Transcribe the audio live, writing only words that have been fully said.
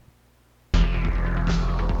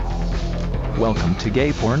Welcome to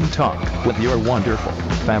Gay Porn Talk with your wonderful,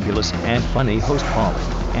 fabulous, and funny host Polly,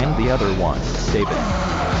 and the other one, David.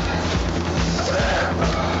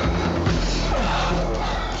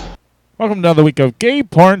 Welcome to another week of Gay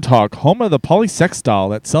Porn Talk, home of the polysex doll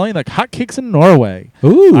that's selling like hotcakes in Norway.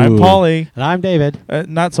 Ooh. I'm Polly. And I'm David.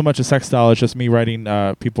 Not so much a sex doll, it's just me writing,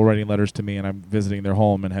 people writing letters to me, and I'm visiting their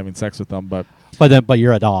home and having sex with them. But But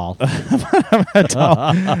you're a doll. I'm a doll,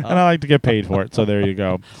 and I like to get paid for it, so there you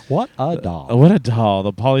go. What a doll. What a doll.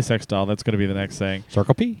 The polysex doll, that's going to be the next thing.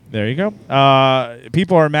 Circle P. There you go.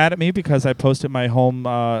 People are mad at me because I posted my home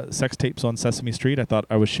sex tapes on Sesame Street. I thought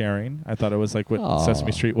I was sharing. I thought it was like what Aw.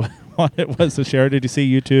 Sesame Street wanted was to share. Did you see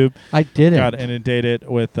YouTube? I didn't. Got inundated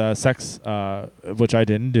with sex, which I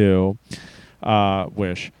didn't do.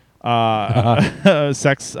 Wish.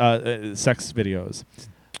 Sex videos.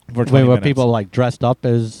 For 20 Wait, were minutes. people like dressed up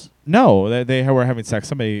as... No, they were having sex.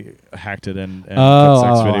 Somebody hacked it and put sex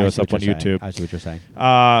I videos see up what on you're saying. YouTube. I see what you're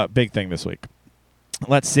saying. Big thing this week.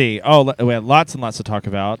 Let's see. We had lots and lots to talk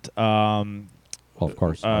about. Well, of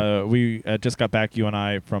course. We just got back, you and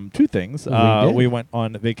I, from two things. We did. We went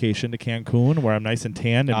on vacation to Cancun, where I'm nice and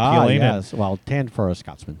tanned and peeling, yes. Well, tanned for a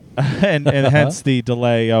Scotsman. and hence the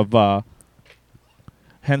delay of the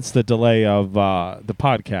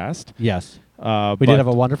podcast. Yes. We But did have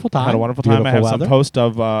a wonderful time. had a wonderful time. I have Beautiful some weather. post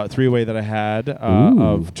of three-way that I had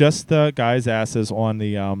of just the guys' asses on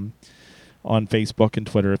the on Facebook and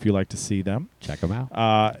Twitter if you like to see them. Check them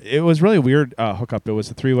out. It was really weird hookup. It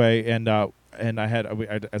was a three-way, and I had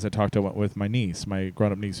as I talked, I went with my niece, my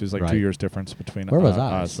grown-up niece, who's like Right. 2 years difference between Where was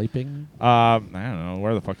I? us. Sleeping? I don't know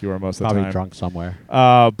where the fuck you were most of the Probably time. drunk somewhere.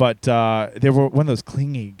 But they were one of those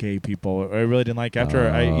clingy gay people. I really didn't like. After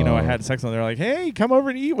I Oh. had sex with them, they're like, "Hey, come over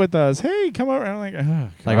and eat with us. Hey, come over." And I'm like, oh,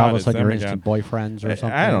 Like God, all of a it's sudden them you're again. instant boyfriends or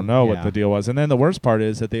something? I don't know what Yeah. the deal was. And then the worst part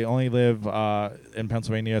is that they only live in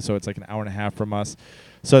Pennsylvania, so it's like an hour and a half from us.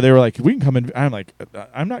 So they were like, "We can come in." I'm like,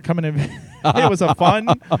 "I'm not coming in." It was a fun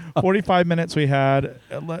 45 minutes we had.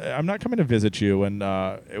 I'm not coming to visit you. And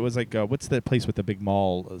it was like, what's that place with the big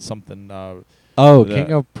mall? Something. Oh, the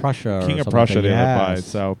King of Prussia. King or of Prussia something. they live by. Yes.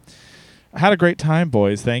 So I had a great time,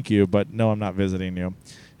 boys. Thank you. But no, I'm not visiting you.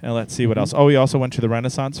 And let's see what Mhm. else. Oh, we also went to the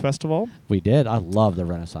Renaissance Festival. We did. I love the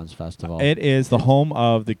Renaissance Festival. It is the home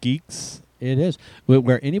of the geeks. It is.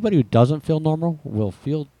 Where anybody who doesn't feel normal will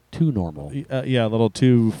feel too normal. Yeah, a little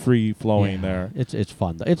too free flowing Yeah. there. It's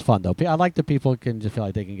fun. It's fun though. I like that people can just feel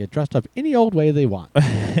like they can get dressed up any old way they want.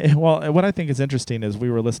 Well, what I think is interesting is we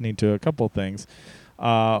were listening to a couple of things.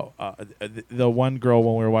 The one girl,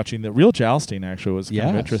 when we were watching the real jousting, actually was kind of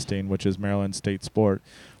Yes. interesting, which is Maryland State Sport,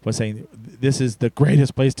 was saying this is the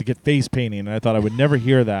greatest place to get face painting, and I thought I would never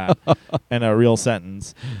hear that in a real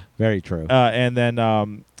sentence. Very true. And then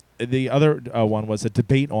the other one was a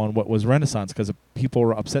debate on what was Renaissance, because people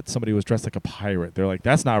were upset somebody was dressed like a pirate. They're like,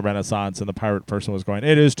 that's not Renaissance, and the pirate person was going,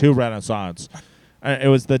 it is too Renaissance. It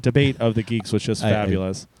was the debate of the geeks, was just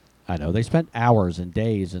fabulous. I know they spent hours and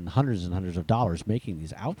days and hundreds of dollars making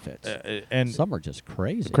these outfits. And Some are just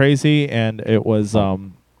crazy. crazy, and it was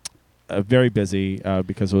very busy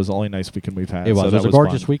because it was the only nice weekend we've had. It was. So It that was a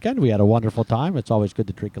gorgeous fun. weekend. We had a wonderful time. It's always good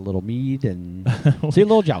to drink a little mead and see a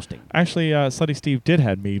little jousting. Actually, Slutty Steve did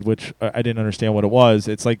have mead, which I didn't understand what it was.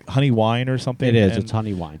 It's like honey wine or something. It is. and- It's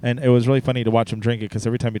honey wine. And it was really funny to watch him drink it, because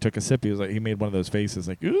every time he took a sip, he was like, he made one of those faces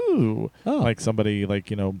like, ooh, Oh. like somebody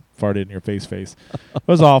farted in your face. It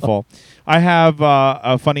was awful. I have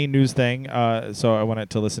a funny news thing, so I wanted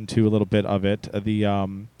to listen to a little bit of it.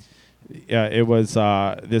 It was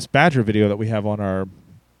this badger video that we have on our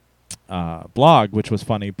blog, which was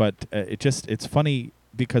funny, but it's funny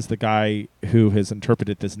because the guy who has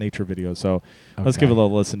interpreted this nature video. So let's give it a Okay.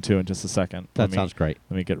 little listen to in just a second. That sounds great.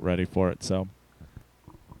 Let me get ready for it. So.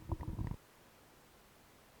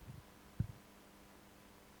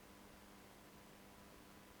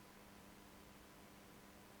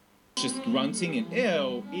 Just grunting and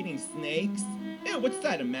ew, eating snakes. Ew, what's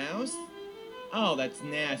that, a mouse? Oh, that's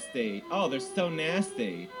nasty. Oh, they're so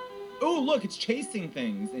nasty. Oh, look, it's chasing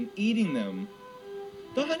things and eating them.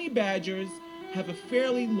 The honey badgers have a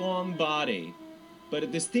fairly long body, but a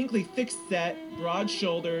distinctly thick set, broad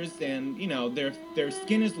shoulders, and, their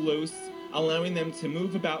skin is loose, allowing them to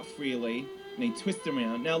move about freely, and they twist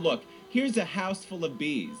around. Now look, here's a house full of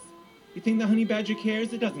bees. You think the honey badger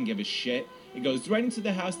cares? It doesn't give a shit. It goes right into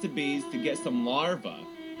the house of bees to get some larvae.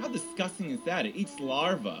 How disgusting is that? It eats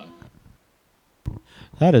larvae.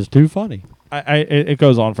 That is too funny. It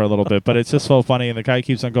goes on for a little bit, but it's just so funny, and the guy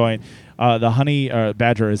keeps on going. The honey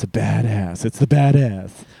badger is a badass. It's the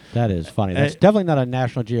badass. That is funny. That's definitely not a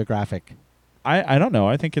National Geographic I don't know.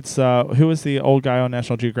 I think it's who was the old guy on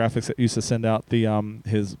National Geographic that used to send out the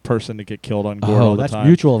his person to get killed on Gore all the that's time.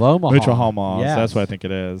 Mutual of Omaha. Mutual of Omaha. Yes. That's what I think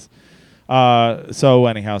it is. So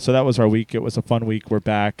anyhow, so that was our week. It was a fun week. We're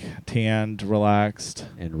back, tanned, relaxed,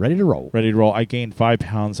 And ready to roll. ready to roll. I gained 5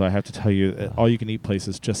 pounds, so I have to tell you, all you can eat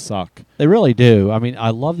places just suck. They really do. I mean,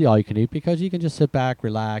 I love the all you can eat because you can just sit back,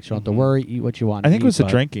 relax. You don't have to Mhm. worry, eat what you want. I to think it eat, was the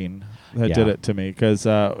but- drinking that Yeah. did it to me because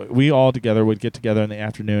we all together would get together in the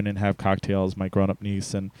afternoon and have cocktails. My grown-up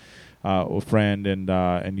niece and a friend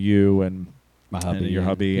and you and My and hubby your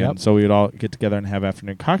hubby, Yep. and so we would all get together and have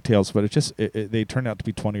afternoon cocktails. But they turned out to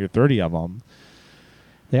be 20 or 30 of them.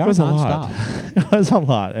 They It are was a nonstop. lot. It was a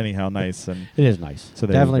lot. Anyhow, nice and It is nice. So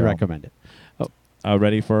there you Definitely go. recommend it.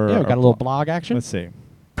 ready for. Yeah, we got our a little blo- blog action. Let's see.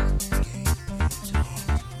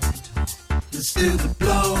 Let's do the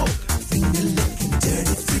blog. Finger-licking,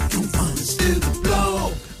 dirty, freaking fun. Let's do the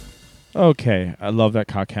blog. Okay, I love that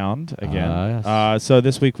cockhound again. Yes. So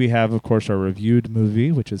this week we have, of course, our reviewed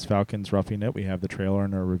movie, which is Falcon's Roughing It. We have the trailer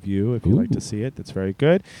in our review if you'd like Ooh. to see it. That's very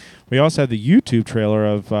good. We also have the YouTube trailer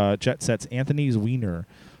of Jet Set's Anthony's Wiener,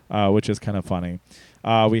 which is kind of funny.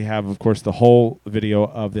 We have, of course, the whole video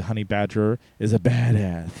of the Honey Badger is a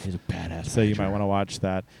badass. He's a badass. So you badger. might want to watch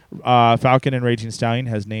that. Falcon and Raging Stallion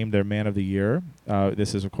has named their Man of the Year.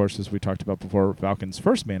 This is, of course, as we talked about before, Falcon's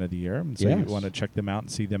first Man of the Year. And so Yes. you want to check them out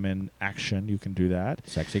and see them in action. You can do that.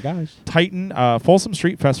 Sexy guys. Titan Folsom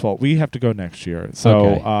Street Festival. We have to go next year.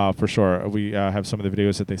 So Okay. for sure. We have some of the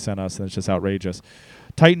videos that they sent us, and it's just outrageous.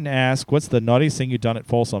 Titan asked, what's the naughtiest thing you've done at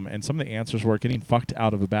Folsom? And some of the answers were getting fucked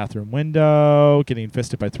out of a bathroom window, getting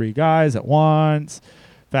fisted by 3 guys at once.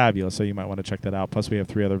 Fabulous. So you might want to check that out. Plus, we have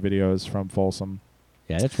 3 other videos from Folsom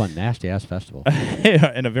Yeah, it's one nasty ass festival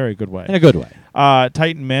in a very good way. in a good way.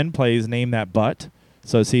 Titan Men plays Name That Butt.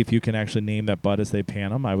 So see if you can actually name that butt as they pan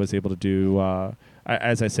them. I was able to do,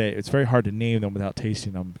 as I say, it's very hard to name them without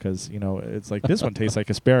tasting them because, it's like this one tastes like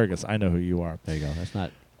asparagus. I know who you are. There you go. That's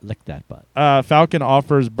not lick that butt. Falcon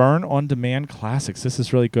offers burn on demand classics. This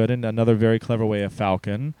is really good, and another very clever way of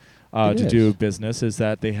Falcon It to is. do business is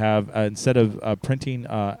that they have instead of printing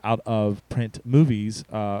out of print movies,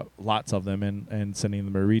 lots of them, and sending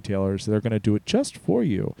them to retailers, they're going to do it just for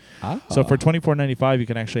you. So for $24.95, you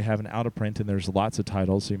can actually have an out of print, and there's lots of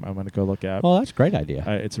titles, so you might want to go look at. Well, that's a great idea.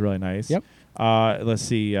 It's really nice. Yep. Let's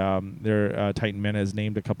see. Their Titan Men has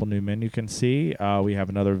named a couple new men you can see. We have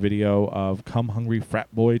another video of Come Hungry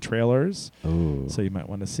Frat Boy trailers. Ooh. So you might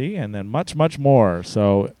want to see, and then much, much more.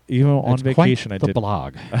 So even on That's vacation, quite I the did.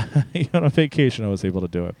 blog. Even on vacation, I was able to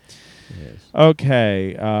do it. Yes.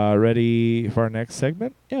 Okay, ready for our next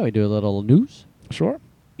segment? Yeah, we do a little news. Sure.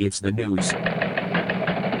 It's the news.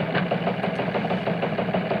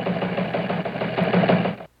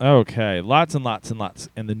 Okay, lots and lots and lots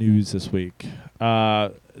in the news this week.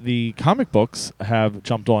 The comic books have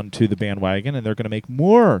jumped onto the bandwagon, and they're going to make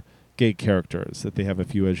more gay characters. That they have a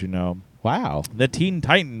few, as you know. Wow. The Teen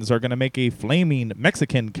Titans are going to make a flaming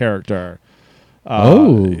Mexican character.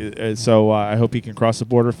 So I hope he can cross the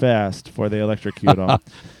border fast before they electrocute him.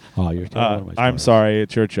 Oh, you're telling one of my I'm stories. sorry,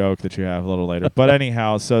 it's your joke that you have a little later. But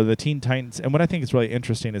anyhow, so the Teen Titans, and what I think is really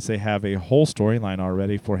interesting is they have a whole storyline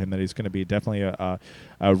already for him that he's going to be definitely a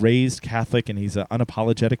raised Catholic, and he's an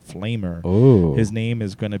unapologetic flamer. Ooh. His name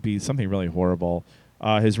is going to be something really horrible.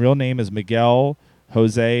 His real name is Miguel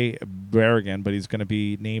Jose Barragan, but he's going to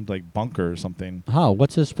be named like Bunker or something. Oh,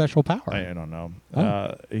 what's his special power? I don't know.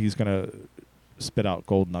 Oh. He's going to spit out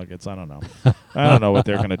gold nuggets. I don't know. I don't know what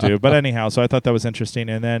they're going to do. But anyhow, so I thought that was interesting.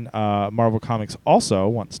 And then Marvel Comics also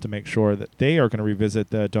wants to make sure that they are going to revisit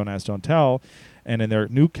the Don't Ask, Don't Tell. And in their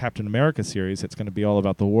new Captain America series, it's going to be all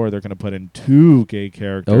about the war. They're going to put in 2 gay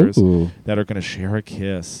characters Ooh. that are going to share a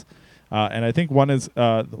kiss. And I think one of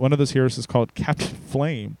those heroes is called Captain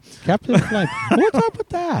Flame. Captain Flame. What's up with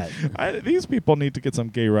that? These people need to get some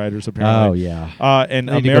gay writers, Oh, apparently. yeah. And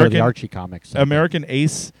They need to go to the Archie comics. American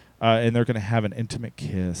Ace, and they're going to have an intimate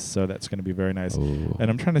kiss, so that's going to be very nice. Ooh.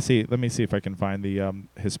 And I'm trying to see. Let me see if I can find the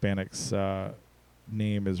Hispanic's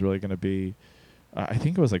name is really going to be. I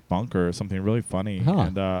think it was like Bunker or something really funny. Huh.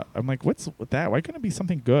 And I'm like, what's with that? Why couldn't it be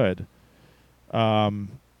something good?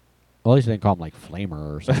 Well, at least they didn't call him like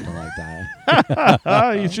Flamer or something like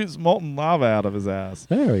that. He shoots molten lava out of his ass.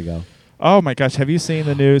 There we go. Oh my gosh! Have you seen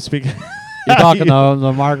the news? Speaking. You're talking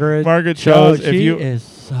the Margaret. Margaret Cho. Cho's. If She you is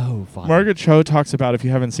so funny. Margaret Cho talks about, if you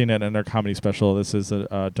haven't seen it in their comedy special, this is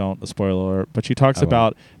a spoiler alert, but she talks I won't.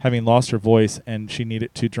 about having lost her voice and she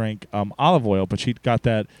needed to drink olive oil, but she got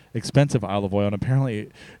that expensive olive oil, and apparently,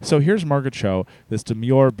 so here's Margaret Cho, this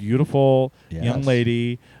demure, beautiful young Yes.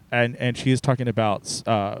 lady, and she is talking about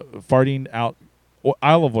farting out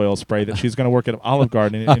olive oil spray that she's going to work at Olive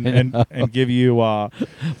Garden and give you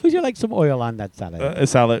Would you like some oil on that salad? a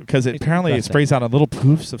salad, because apparently it Dressing. sprays out a little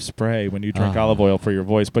poofs of spray when you drink olive oil for your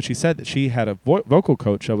voice. But she said that she had a vocal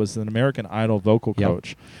coach that was an American Idol vocal Yep.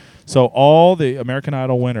 coach. So all the American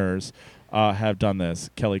Idol winners have done this.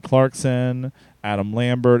 Kelly Clarkson, Adam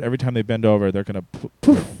Lambert. Every time they bend over, they're going to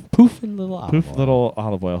Poof and little olive poof oil. little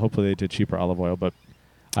olive oil. Hopefully they did cheaper olive oil, but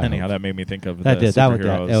I anyhow, hope that made me think of That the did. That was,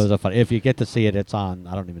 superheroes. it was a fun. If you get to see it, it's on.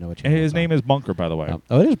 I don't even know what And you. his name is Bunker, by the way.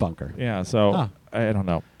 Oh, it is Bunker. Yeah, so Huh. I don't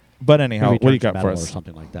know. But anyhow, Maybe what do you Turns got for Metal us? or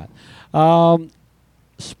something like that?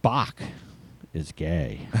 Spock is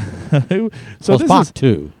gay. So well, Spock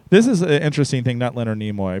too. this is an interesting thing, not Leonard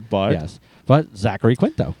Nimoy, but Yes, but Zachary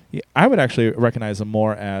Quinto. yeah, I would actually recognize him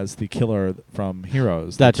more as the killer from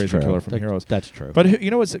Heroes. That's the crazy true. killer from Heroes. That's true. But you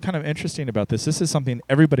know what's kind of interesting about this? This is something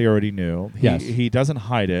everybody already knew. Yes. He doesn't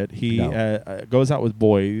hide it. He No. goes out with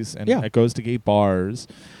boys and Yeah. goes to gay bars.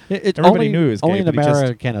 It's everybody only, knew he was only gay, in but he just-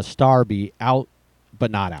 America can a star be out,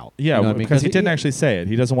 but not out. Yeah, You know what I mean? because he didn't actually say it.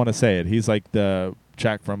 He doesn't want to say it. He's like the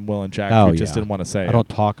Jack from Will and Jack Oh, who just yeah. didn't want to say I it. don't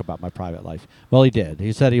talk about my private life. Well, he did.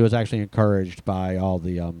 He said he was actually encouraged by all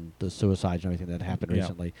the suicides and everything that happened Yeah.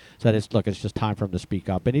 recently. Said it's just time for him to speak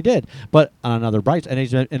up, and he did. But on another bright, and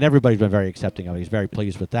everybody's been very accepting of it. He's very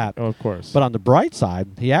pleased with that. Oh, of course. But on the bright side,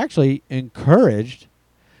 he actually encouraged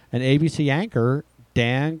an ABC anchor,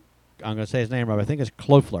 Dan. I'm going to say his name right. I think it's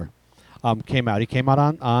Klofler. Came out. He came out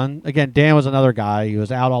on again. Dan was another guy. He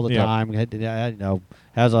was out all the Yeah. time.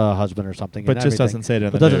 Has a husband or something. But and just everything. doesn't say it in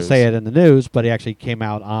But the doesn't news. say it in the news. But he actually came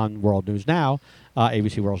out on World News Now,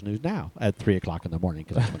 ABC World News Now at 3:00 in the morning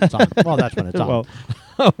because that's when it's on. Well, that's when it's on. Well,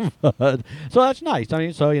 So that's nice. I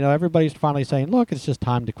mean, so everybody's finally saying, look, it's just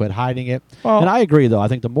time to quit hiding it. Well- And I agree, though. I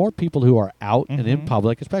think the more people who are out and in Mhm.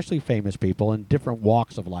 public, especially famous people in different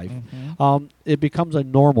walks of life, Mhm. it becomes a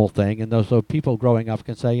normal thing. And so people growing up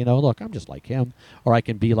can say, look, I'm just like him, or I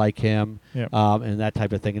can be like him, Yeah. and that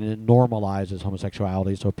type of thing. And it normalizes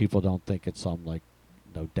homosexuality, so people don't think it's some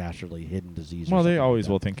dastardly hidden disease. or Well, they something like always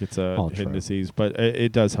that. will think it's a Oh, hidden true. disease, but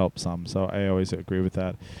it does help some. So I always agree with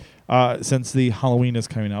that. Since the Halloween is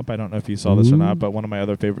coming up, I don't know if you saw this or Ooh. not, but one of my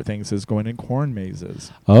other favorite things is going in corn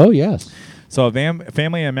mazes. Oh, yes. So a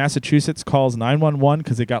family in Massachusetts calls 911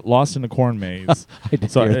 because they got lost in a corn maze. I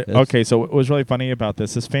did So hear this. okay, so what was really funny about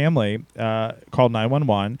this? This family called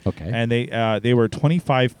 911, Okay. and they were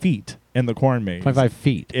 25 feet in the corn maze. 25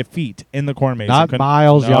 feet. Feet in the corn maze. Not You couldn't-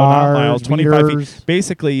 miles, no, not yards, miles. 25 meters. feet.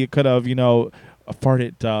 Basically, you could have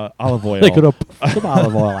farted olive oil. They could have put some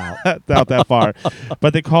olive oil out. out that far,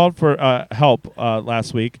 but they called for help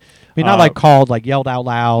last week. I mean, not like yelled out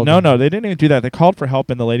loud. No, they didn't even do that. They called for help,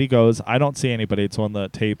 and the lady goes, "I don't see anybody. It's on the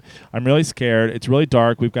tape. I'm really scared. It's really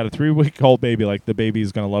dark. We've got a 3-week-old baby. Like the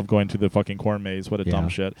baby's gonna love going to the fucking corn maze. What a dumb Yeah.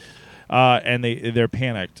 shit." And they're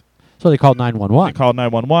panicked. So they called They 911. called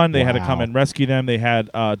 911. They had to Wow. come and rescue them. They had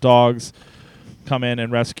dogs come in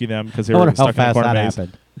and rescue them because they I were wonder how stuck in a fast corn that maze.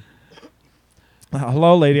 happened.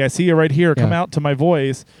 Hello, lady. I see you right here. Come Yeah. out to my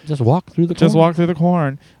voice. Just walk through the Just corn. walk through the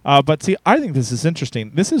corn. But see, I think this is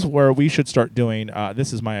interesting. This is where we should start doing.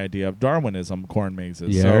 This is my idea of Darwinism corn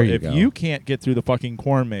mazes. Yeah, so there you if go. you can't get through the fucking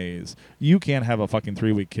corn maze, you can't have a fucking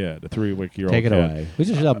 3-week kid, a 3-week-year-old Take it kid. away. We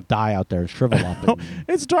just let them die out there, shrivel up. And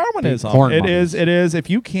It's Darwinism. Big corn It mummies. is. It is. If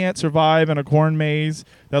you can't survive in a corn maze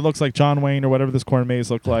that looks like John Wayne or whatever this corn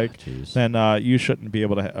maze looked like, jeez. then you shouldn't be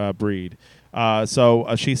able to breed. So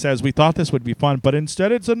she says, we thought this would be fun, but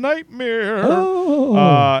instead it's a nightmare. Oh.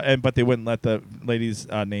 But they wouldn't let the lady's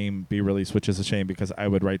name be released, which is a shame because I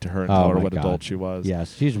would write to her and Oh tell her my what God. adult she was.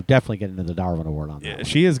 Yes, she's definitely getting the Darwin Award on that. Yeah, one.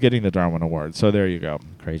 she is getting the Darwin Award. So there you go.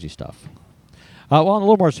 Crazy stuff. Well, on a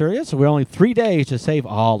little more serious, we're only 3 days to save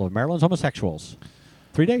all of Maryland's homosexuals.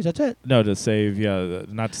 3 days, that's it. No, to save,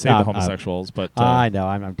 not to save the homosexuals, but I know,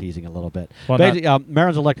 I'm teasing a little bit. Well, Basically,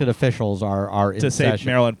 Maryland's elected officials are in to save session.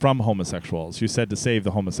 Maryland from homosexuals. You said to save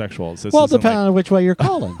the homosexuals. This Well, isn't depending on which way you're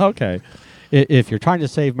calling. Okay. If you're trying to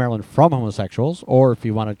save Maryland from homosexuals, or if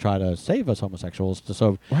you want to try to save us homosexuals,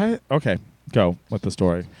 What? Okay. Go with the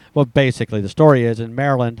story. well, basically the story is in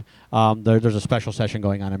Maryland, there's a special session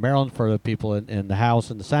going on in Maryland for the people in the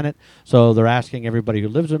House and the Senate. So they're asking everybody who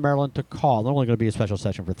lives in Maryland to call. They're only going to be a special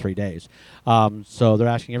session for 3 days. So they're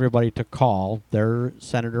asking everybody to call their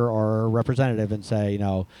senator or representative and say,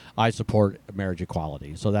 I support marriage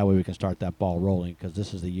equality. So that way we can start that ball rolling because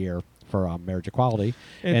this is the year for marriage equality.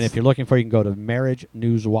 And It's- if you're looking for it, you can go to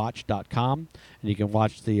marriagenewswatch.com and you can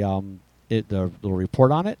watch the little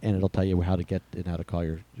report on it, and it'll tell you how to get and how to call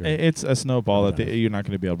your It's a snowball that representative. you're not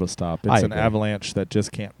going to be able to stop. I It's an agree. avalanche that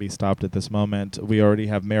just can't be stopped at this moment. We already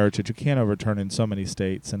have marriage that you can't overturn in so many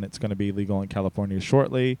states, and it's going to be legal in California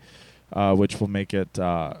shortly. which will make it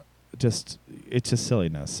it's just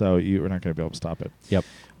silliness. So we're not going to be able to stop it. Yep.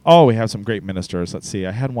 Oh, we have some great ministers. Let's see.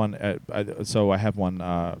 I had one. So I have one.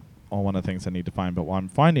 On one of the things I need to find, but while I'm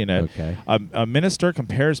finding it, Okay. a minister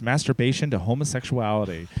compares masturbation to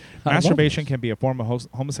homosexuality. I love Masturbation this. can be a form of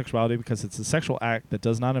homosexuality because it's a sexual act that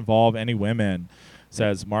does not involve any women,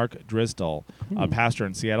 says Mark Drisdall, a pastor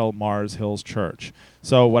in Seattle Mars Hills Church.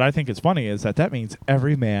 So what I think is funny is that means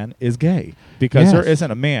every man is gay because there Yes.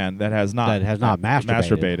 isn't a man that has not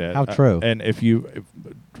masturbated. How true. And if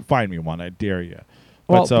find me one, I dare you.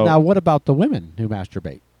 Well, but so now what about the women who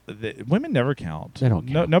masturbate? women never count. They don't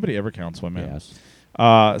count. Nobody ever counts women. Yes.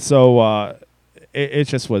 It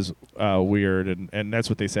just was weird, and that's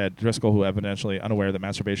what they said. Driscoll, who evidently unaware that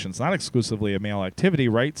masturbation is not exclusively a male activity,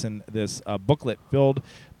 writes in this booklet filled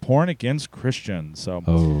 "Porn Against Christians." So,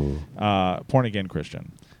 porn again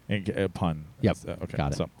Christian, pun. Yep. Okay.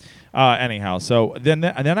 Got it. So, anyhow, so then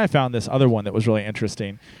I found this other one that was really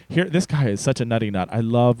interesting. Here, this guy is such a nutty nut. I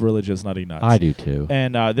love religious nutty nuts. I do too.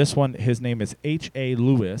 And this one, his name is H.A.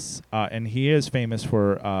 Lewis, and he is famous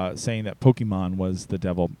for saying that Pokemon was the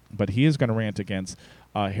devil. But he is going to rant against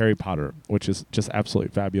Harry Potter, which is just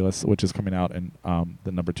absolutely fabulous, which is coming out in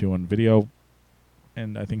the number 2 on video,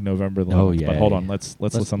 and I think November the 11th. Oh, yeah. But hold on, let's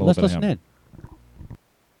listen a Let's little bit listen of him. in.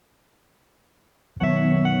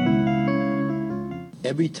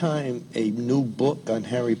 Every time a new book on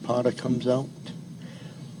Harry Potter comes out,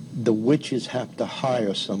 the witches have to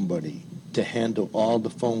hire somebody to handle all the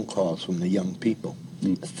phone calls from the young people.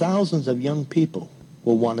 Thousands of young people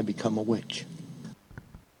will want to become a witch.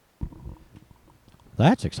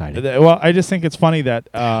 That's exciting. Well, I just think it's funny that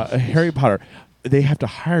Harry Potter, they have to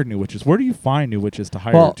hire new witches. Where do you find new witches to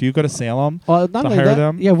hire? Well- do you go to Salem Well, to not only hire that,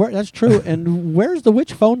 them? yeah, that's true. And where's the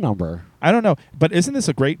witch phone number? I don't know, but isn't this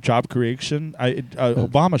a great job creation?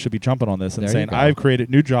 Obama should be jumping on this and There you saying, go. "I've created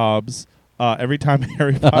new jobs every time a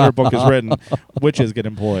Harry Potter book is written. Witches get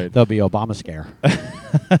employed." There'll be Obama scare.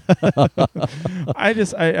 I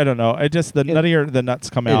don't know. The nuttier the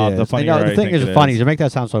nuts come out, It the is. funnier And, I the thing think is it funny. is. To make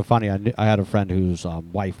that sound so funny, I had a friend whose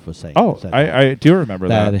wife was saying. Oh, said I do remember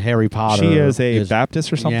that that. Harry Potter. She is a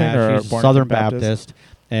Baptist or something, Yeah, or she's born Southern again Baptist,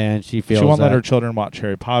 and she feels She won't let that her children watch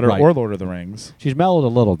Harry Potter Right. or Lord of the Rings. she's mellowed a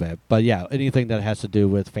little bit, but yeah, anything that has to do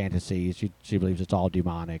with fantasy, she believes it's all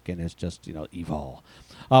demonic and it's just evil.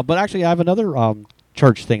 But actually, I have another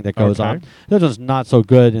church thing that goes Okay. on. This is not so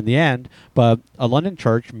good in the end, but a London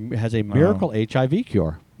church has a miracle HIV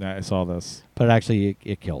cure, Yeah, I saw this. but actually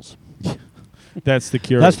it kills. That's the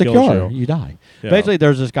cure. That's the Kills cure. you. You die. Yeah. Basically,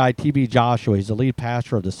 there's this guy, T.B. Joshua. He's the lead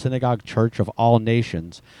pastor of the Synagogue Church of All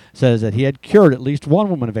Nations. Says that he had cured at least one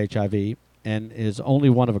woman of HIV and is only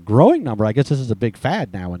one of a growing number. I guess this is a big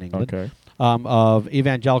fad now in England. Okay. Of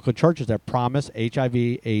evangelical churches that promise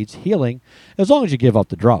HIV/AIDS healing as long as you give up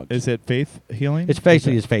the drugs. Is it faith healing? It's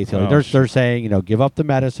basically his faith healing. Oh, They're saying, give up the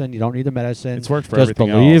medicine. You don't need the medicine. It's worked for Just everything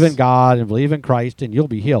believe else. in God and believe in Christ, and you'll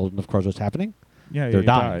be healed. And of course, what's happening? Yeah, They're you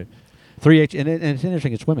dying. die. And it's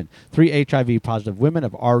interesting. It's women. 3 HIV positive women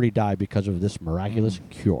have already died because of this miraculous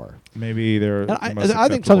cure. Maybe they're. And the I most think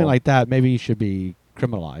something acceptable. like that maybe should be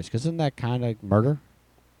criminalized because isn't that kind of murder?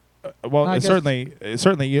 Well, I guess- certainly.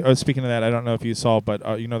 Speaking of that, I don't know if you saw, but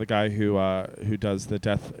the guy who does the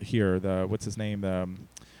death here. What's his name?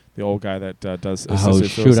 The old guy that does Oh assisted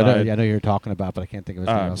shoot! I suicide. know you're talking about, but I can't think of his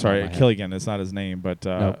name. I'm off the top sorry, of my head. Killigan is not his name, but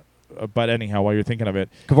but anyhow, while you're thinking of it,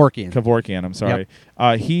 Kevorkian. Kevorkian. I'm sorry.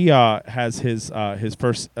 He has his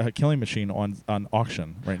first killing machine on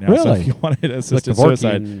auction right now. So Really? if you wanted assisted Kevorkian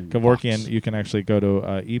suicide, Kevorkian, box. you can actually go to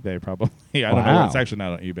eBay probably. I don't know. Wow. It's actually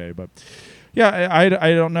not on eBay, but. Yeah, I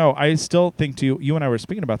don't know. I still think you and I were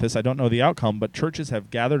speaking about this. I don't know the outcome, but churches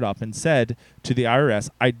have gathered up and said to the IRS,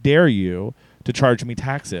 "I dare you to charge me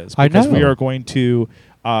taxes I because we know. are going to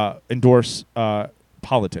endorse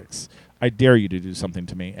politics. I dare you to do something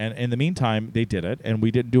to me." And in the meantime, they did it, and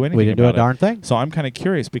we didn't do anything. We didn't do a about darn it. thing. So I'm kind of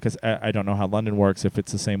curious because I don't know how London works, if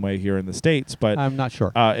it's the same way here in the States, but I'm not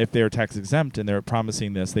sure. if they're tax exempt and they're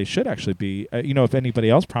promising this, they should actually be. If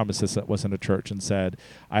anybody else promised this that wasn't a church and said,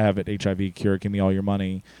 "I have an HIV cure, give me all your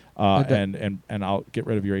money, and I'll get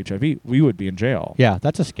rid of your HIV," we would be in jail. Yeah,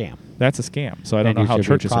 that's a scam. That's a scam. So I don't And know you how should be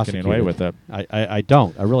churches are getting away with prosecuted. it. I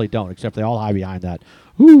don't. I really don't. Except they all hide behind that.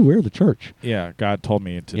 Ooh, we're the church. Yeah, God told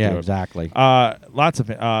me to Yeah, do it. exactly. Lots of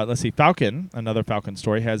let's see. Falcon, another Falcon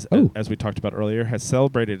story, has Ooh. as we talked about earlier, has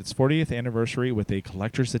celebrated its 40th anniversary with a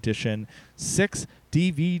collector's edition 6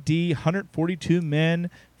 DVD, 142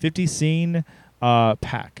 men, 50 scene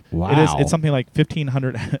pack. Wow. It's something like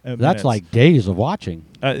 1,500 That's minutes. like days of watching.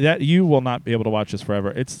 That you will not be able to watch this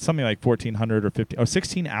forever. It's something like 1,400 or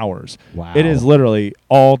 16 hours. Wow. It is literally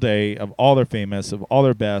all day of all their famous, of all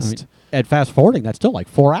their I best. mean, at fast forwarding, that's still like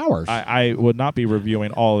 4 hours. I would not be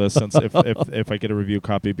reviewing all of this since if I get a review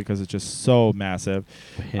copy because it's just so massive.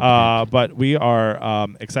 Hint, hint. But we are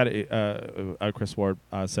excited. Chris Ward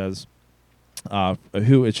says,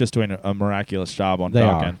 who is just doing a miraculous job on They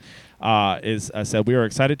Falcon, said we are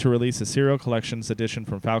excited to release a serial collections edition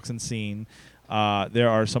from Falcon Scene. There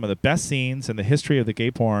are some of the best scenes in the history of the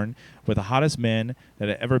gay porn with the hottest men that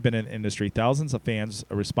have ever been in the industry. Thousands of fans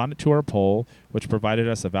responded to our poll, which provided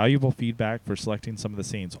us a valuable feedback for selecting some of the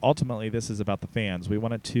scenes. Ultimately, this is about the fans. We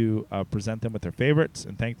wanted to present them with their favorites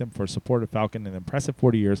and thank them for support of Falcon in an impressive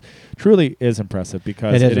 40 years. Truly is impressive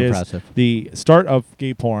because It is impressive. the start of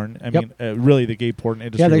gay porn. I Yep. mean, really the gay porn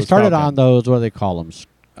industry. Yeah, they was started Falcon. on those, what do they call them?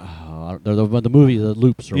 They're the movie, the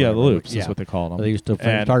loops. Or Yeah, the whatever. loops is what they call them. They used to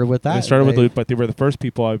And started with that. They started with They- loop, but they were the first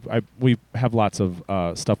people. We have lots of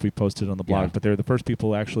stuff we posted on the blog, Yeah. but they were the first people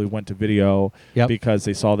who actually went to video Yep. because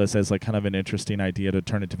they saw this as like kind of an interesting idea to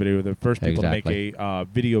turn it to video. They're the first people Exactly. to make a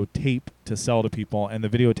videotape to sell to people, and the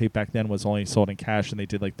videotape back then was only sold in cash, and they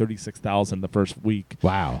did like 36,000 the first week.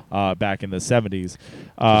 Wow. Back in the 70s,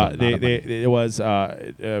 a lot of money. it was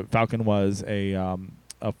Falcon was a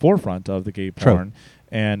forefront of the gay True. porn.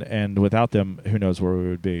 And without them, who knows where we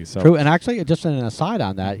would be? So True, and actually, just an aside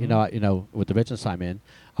on that, you know, with the business I'm in,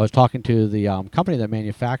 I was talking to the company that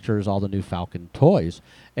manufactures all the new Falcon toys,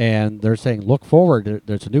 and they're saying, look forward.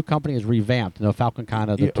 There's a new company is revamped. You know, Falcon kind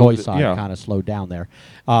of the Yeah, toy yeah. side kind of slowed down there.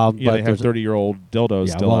 Yeah, but they have there's a- 30-year-old dildos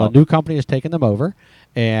yeah, still well, out. a new company has taken them over,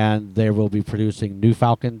 and they will be producing new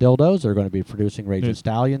Falcon dildos. They're going to be producing Rage New- and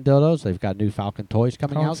Stallion dildos. They've got new Falcon toys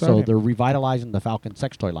coming How out, so exciting. they're revitalizing the Falcon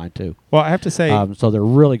sex toy line too. Well, I have to say, So they're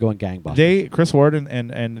really going gangbusters. Chris Ward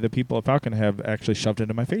and the people at Falcon have actually shoved it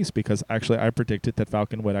in my face because actually I predicted that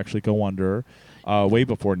Falcon would actually go under way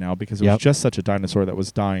before now because it Yep. was just such a dinosaur that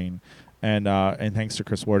was dying. And thanks to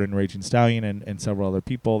Chris Ward and Raging Stallion and several other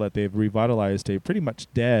people that they've revitalized a pretty much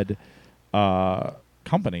dead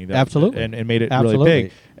company. That, Absolutely. And made it Absolutely. really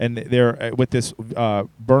big. And they're with this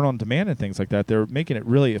burn on demand and things like that, they're making it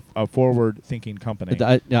really a forward-thinking company.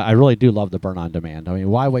 I really do love the burn on demand. I mean,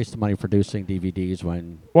 why waste the money producing DVDs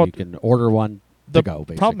when Well, you can order one The to go?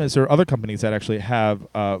 Basically. problem is there are other companies that actually have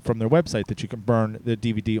from their website that you can burn the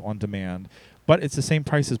DVD on demand, but it's the same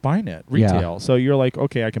price as buying it Yeah. retail. So you're like,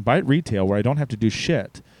 okay, I can buy it retail where I don't have to do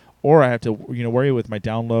shit, or I have to worry with my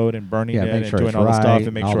download and burning Yeah, it make and sure doing it's all the stuff right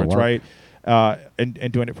and make and all sure the it's work. right.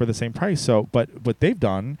 And doing it for the same price. So, but what they've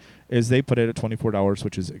done is they put it at $24,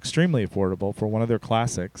 which is extremely affordable for one of their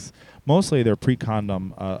classics. Mostly they're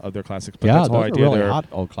pre-condom of their classics, but Yeah, that's the whole those are idea. really They're- hot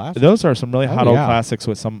old classics. those are some really Oh, hot old yeah. classics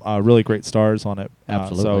with some really great stars on it. So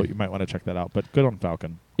Absolutely. you might want to check that out. But good on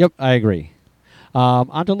Falcon. Yep, I agree.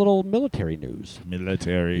 On to a little military news.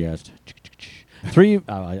 Military. Yes.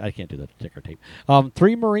 I can't do the ticker tape.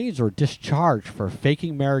 3 Marines were discharged for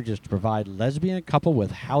faking marriages to provide lesbian couple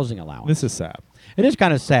with housing allowance. This is sad. It is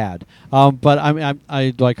kind of sad, but I mean,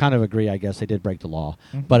 I kind of agree. I guess they did break the law,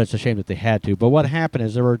 Mhm. but it's a shame that they had to. But what happened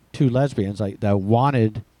is there were 2 lesbians that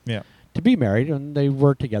wanted Yeah. to be married, and they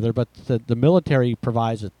were together. But the military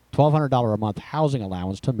provides a $1,200 a month housing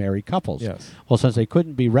allowance to married couples. Yes. Well, since they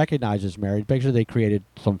couldn't be recognized as married, basically they created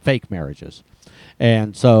some fake marriages,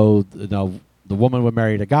 and so the woman would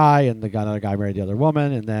marry a guy, and the other guy married the other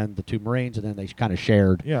woman, and then the 2 Marines, and then they kind of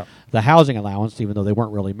shared Yeah. the housing allowance, even though they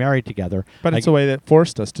weren't really married together. But it's Like, a way that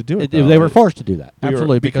forced us to do it. they though. were forced to do that. We were-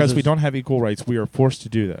 Absolutely, because we it's- don't have equal rights. We are forced to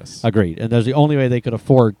do this. Agreed, and there's the only way they could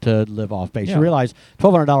afford to live off base. Yeah. You realize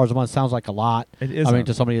 $1,200 a month sounds like a lot. It I mean, isn't.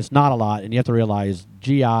 to somebody, it's not a lot, and you have to realize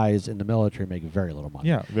GIs in the military make very little money.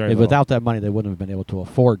 Yeah, very If little. without that money, they wouldn't have been able to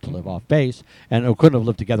afford to live off base, and they couldn't have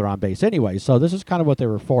lived together on base anyway. So this is kind of what they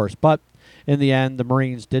were forced. But in the end, the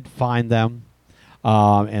Marines did find them,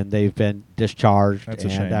 and they've been discharged. That's a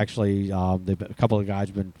and shame. actually, a couple of guys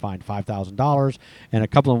have been fined $5,000, and a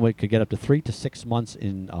couple of them could get up to 3 to 6 months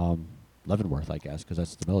in Leavenworth, I guess, because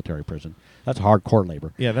that's the military prison. That's hardcore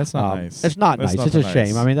labor. Yeah, that's not nice. It's not That's nice. It's a nice.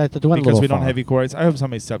 shame. I mean, that went a because little we don't far. have equal rights. I hope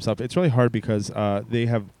somebody steps up. It's really hard because they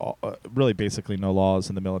have really basically no laws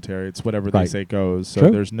in the military. It's whatever they Right. say goes. So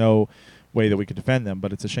True. there's no way that we could defend them.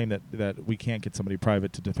 But it's a shame that we can't get somebody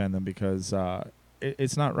private to defend them because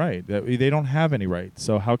it's not right. They don't have any rights.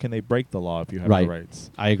 So how can they break the law if you have Right. no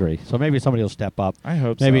rights? I agree. So maybe somebody will step up. I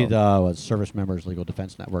hope Maybe so. the Service Members Legal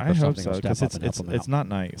Defense Network I or hope something so will step because up and help them it's out. not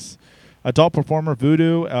nice. Adult performer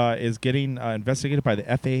Voodoo is getting investigated by the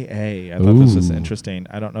FAA. I thought this was Ooh. interesting.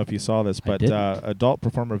 I don't know if you saw this, I but didn't. adult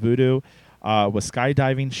performer Voodoo was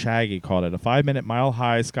Skydiving Shaggy, called it. A 5-minute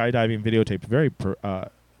mile-high skydiving videotape, very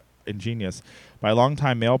ingenious, by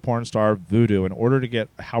longtime male porn star Voodoo in order to get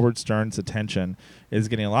Howard Stern's attention. Is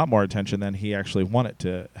getting a lot more attention than he actually wanted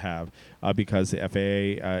to have because the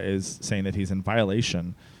FAA is saying that he's in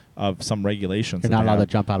violation of some regulations. You're that not they allowed to have.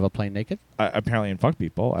 jump out of a plane naked? Apparently, and fuck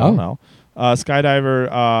people. I Oh. don't know.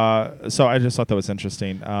 Skydiver. So I just thought that was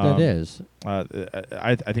interesting. That is. I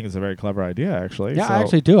think it's a very clever idea, actually. Yeah, So I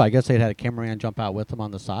actually do. I guess they'd had a cameraman jump out with him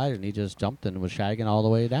on the side, and he just jumped and was shagging all the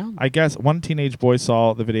way down. I guess one teenage boy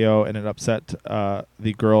saw the video and it upset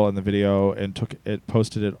the girl in the video and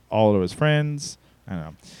posted it all to his friends. I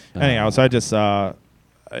don't know. Anyhow, so I just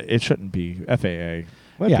it shouldn't be FAA.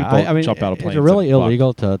 Let yeah, people I mean, jump out of planes. is it really and fuck.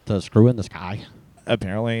 illegal to screw in the sky?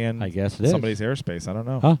 Apparently, in I guess it is. somebody's airspace. I don't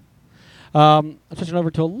know. Huh? Switching over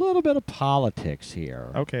to a little bit of politics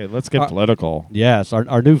here. Okay, let's get political. Yes,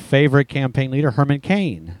 our new favorite campaign leader, Herman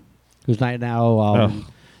Cain, who's now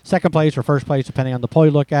second place or first place, depending on the poll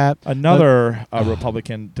you look at. Another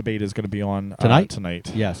Republican debate is going to be on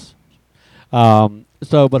Tonight? Yes.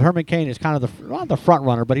 But Herman Cain is kind of not the front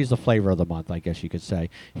runner, but he's the flavor of the month, I guess you could say.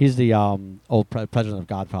 He's the old president of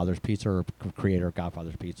Godfather's Pizza, or creator of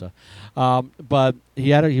Godfather's Pizza. But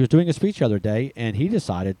he was doing a speech the other day, and he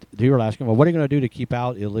decided, we were asking, well, what are you going to do to keep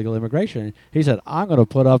out illegal immigration? He said, I'm going to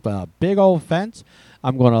put up a big old fence.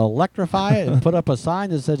 I'm going to electrify it and put up a sign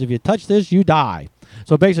that says, if you touch this, you die.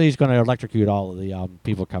 So basically, he's going to electrocute all of the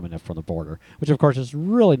people coming in from the border, which, of course, is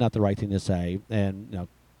really not the right thing to say. And,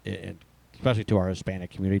 especially to our Hispanic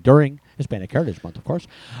community during Hispanic Heritage Month, of course.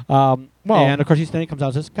 And, of course, he comes out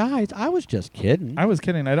and says, guys, I was just kidding. I was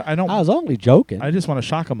kidding. I don't. I was only joking. I just want to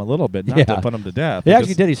shock him a little bit, not Yeah. to put him to death. He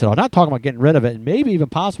actually did. He said, I'm not talking about getting rid of it and maybe even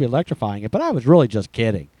possibly electrifying it, but I was really just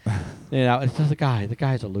kidding. It's just the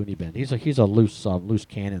guy's a loony bin. He's a loose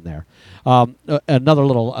cannon there. Another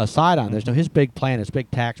little aside on this, his big plan, his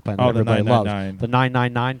big tax plan that Oh, the everybody loves. 999. The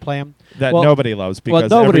 999 plan. That Well, nobody loves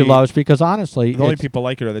because nobody loves because honestly, the only it's- people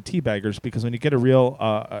like it are the teabaggers, because when you get a real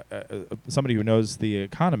somebody who knows the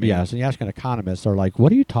economy. Yes, and you ask an economist, they're like,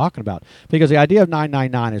 what are you talking about? Because the idea of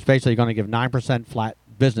 999 is basically going to give 9% flat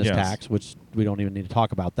business Yes. tax, which we don't even need to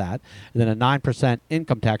talk about that, and then a 9%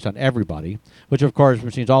 income tax on everybody, which of course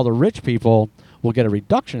means all the rich people will get a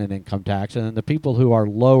reduction in income tax, and then the people who are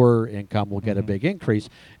lower income will get a big increase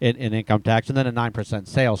in income tax, and then a 9%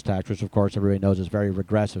 sales tax, which of course everybody knows is very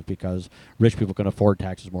regressive because rich people can afford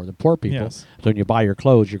taxes more than poor people. Yes. So when you buy your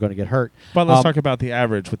clothes, you're going to get hurt. But let's talk about the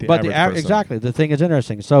average with the But average person. exactly, the thing is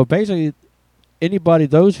interesting. So basically,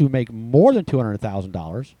 those who make more than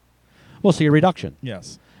 $200,000 will see a reduction.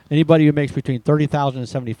 Yes. Anybody who makes between $30,000 and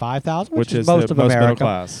 $75,000, which is most of most middle America,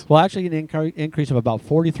 class, will actually get an increase of about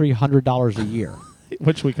 $4,300 a year.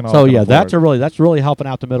 which we can all. So can yeah, afford. that's really helping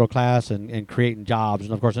out the middle class and creating jobs.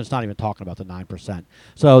 And of course, it's not even talking about the 9%.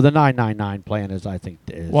 So the 999 plan is, I think,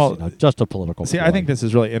 just a political. See, ploy. I think this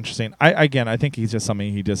is really interesting. I think he's just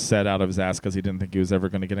something he just said out of his ass because he didn't think he was ever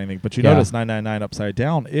going to get anything. But you notice 999 upside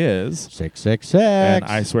down is 666, and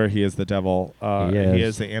I swear he is the devil. He He is.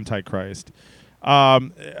 is the Antichrist.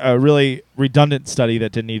 A really redundant study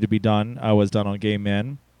that didn't need to be done was done on gay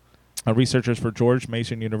men. Researchers for George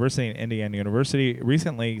Mason University and Indiana University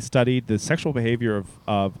recently studied the sexual behavior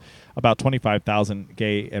of about 25,000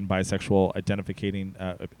 gay and bisexual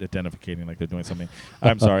identifying like they're doing something.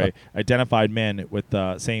 I'm sorry, identified men with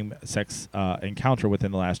same-sex encounter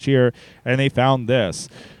within the last year, and they found this: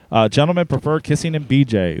 gentlemen prefer kissing in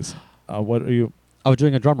BJ's. What are you? I was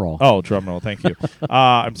doing a drum roll. Oh, drum roll. Thank you.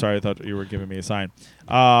 I'm sorry. I thought you were giving me a sign.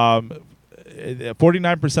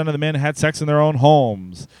 49% of the men had sex in their own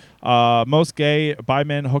homes. Most gay bi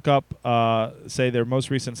men hook up say their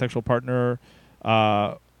most recent sexual partner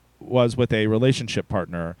was with a relationship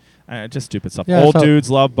partner. Just stupid stuff. Yeah, Old so-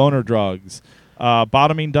 dudes love boner drugs.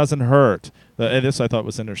 Bottoming doesn't hurt. This I thought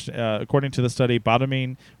was interesting. According to the study,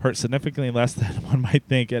 bottoming hurt significantly less than one might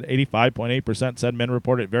think. At 85.8% said men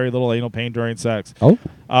reported very little anal pain during sex. Oh.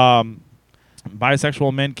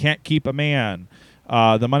 Bisexual men can't keep a man.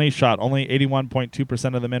 The money shot. Only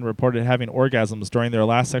 81.2% of the men reported having orgasms during their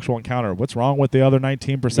last sexual encounter. What's wrong with the other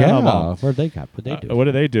 19% of them? What'd they do? What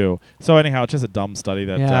do they do? So anyhow, it's just a dumb study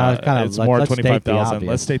that it's kind of it's like, more let's state the 25,000. obvious.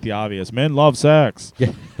 Let's state the obvious. Men love sex.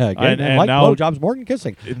 Yeah, And like now- blowjobs more than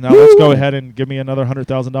kissing. Now let's go ahead and give me another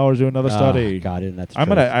 $100,000 do another study. God, and that's I'm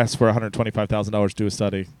true. going to ask for $125,000 to do a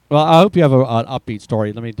study. Well, I hope you have an upbeat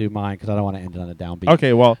story. Let me do mine because I don't want to end it on a downbeat.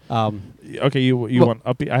 Okay, well, Um, you well- want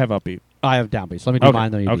upbeat? I have upbeat. I have downbeats. Let me do Okay,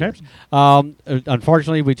 mine. Then you do okay. yours.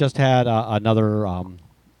 Unfortunately, we just had another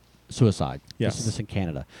suicide. Yes. This in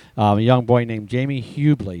Canada. A young boy named Jamie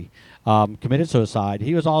Hubley committed suicide.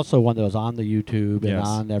 He was also one that was on the YouTube and Yes.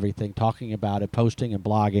 on everything, talking about it, posting and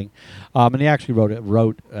blogging. And he actually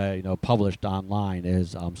published online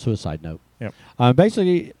his suicide note. Yep.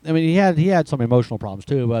 Basically, I mean, he had some emotional problems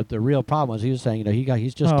too, but the real problem was he was saying,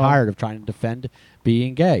 he's just tired of trying to defend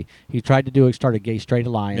being gay. He tried to start a gay straight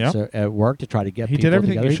alliance at work to try to get He people did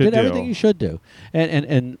everything together. you He should did everything do. you should do,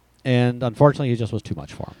 and unfortunately, it just was too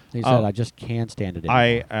much for him. He said, "I just can't stand it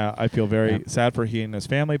anymore." I feel very sad for he and his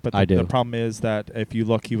family, but I do. the problem is that if you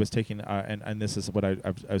look, he was taking and this is what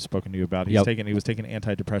I've spoken to you about. He was taking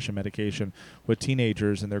antidepressant medication with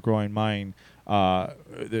teenagers and their growing mind,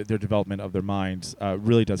 their development of their minds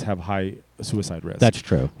really does have high suicide risk. That's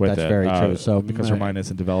true. with That's it, very true. So because her mind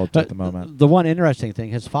isn't developed but at the moment. The one interesting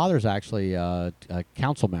thing, his father's actually a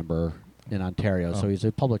council member in Ontario, so he's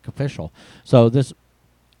a public official. So this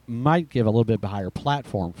might give a little bit of a higher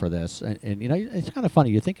platform for this, and it's kind of funny.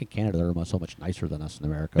 You think in Canada they're so much nicer than us in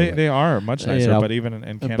America. They are much nicer, but even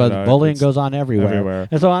in Canada, but bullying it's goes on everywhere.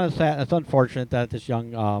 And so it's unfortunate that this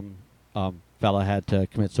young fella had to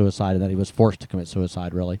commit suicide, and that he was forced to commit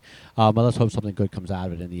suicide. Really, but let's hope something good comes out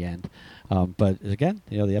of it in the end. But again,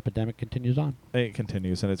 the epidemic continues on. It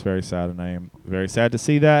continues, and it's very sad, and I am very sad to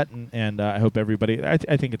see that. And I hope everybody. I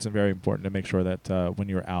think it's very important to make sure that when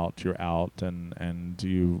you're out, and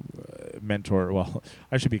you mentor. Well,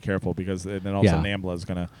 I should be careful because then also NAMBLA is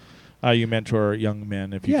gonna. You mentor young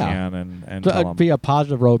men if you can, and tell them. Be a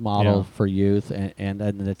positive role model for youth, and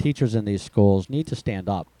the teachers in these schools need to stand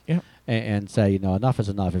up. And say, enough is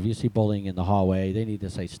enough. If you see bullying in the hallway, they need to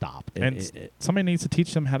say stop. And somebody needs to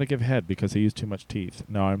teach them how to give head because they use too much teeth.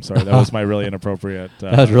 No, I'm sorry. That was my really inappropriate.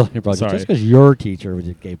 That was really inappropriate. Sorry. Just because your teacher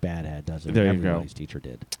gave bad head doesn't mean There you go. everybody's teacher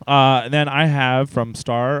did. And then I have from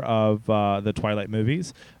star of the Twilight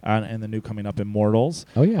movies and the new coming up Immortals.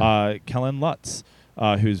 Oh, yeah. Kellen Lutz.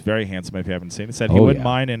 Who's very handsome if you haven't seen it, said he wouldn't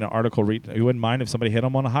mind in an article, he wouldn't mind if somebody hit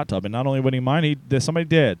him on a hot tub. And not only would he mind, somebody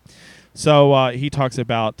did. So he talks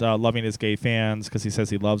about loving his gay fans because he says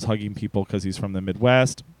he loves hugging people because he's from the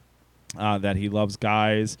Midwest, that he loves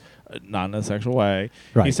guys, not in a sexual way.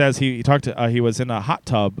 Right. He says he was in a hot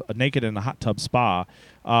tub, naked in a hot tub spa,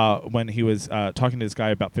 when he was talking to this guy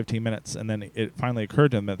about 15 minutes, and then it finally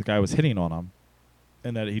occurred to him that the guy was hitting on him.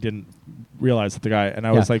 And that he didn't realize that the guy, and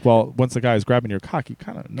I was like, well, once the guy is grabbing your cock, you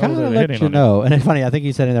kind of know they're hitting on you. And it's funny, I think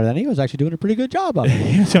he said in there that he was actually doing a pretty good job of it.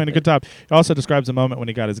 He was doing a good job. He also describes a moment when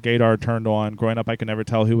he got his gaydar turned on. Growing up, I could never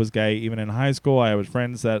tell who was gay. Even in high school, I had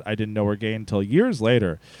friends that I didn't know were gay until years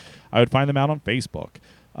later. I would find them out on Facebook.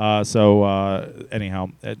 Anyhow,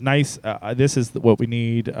 nice. This is what we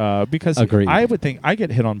need because Agreed. I would think I get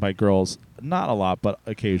hit on by girls, not a lot, but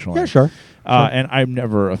occasionally. Yeah, sure. And I'm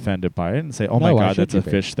never offended by it and say, "Oh my No, why God, that's should a you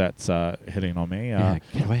be? fish that's hitting on me."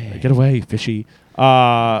 Get away, fishy.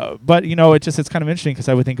 But it's kind of interesting because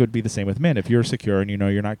I would think it would be the same with men. If you're secure and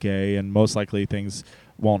you're not gay, and most likely things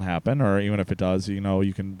won't happen, or even if it does,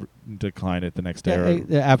 you can decline it the next day.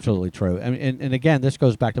 Absolutely true. I mean, and again, this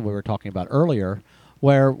goes back to what we were talking about earlier,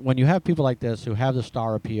 where when you have people like this who have the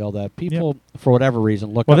star appeal that people, for whatever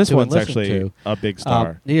reason, look up this to one's and listen actually to. a big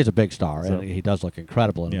star. He is a big star, So- and he does look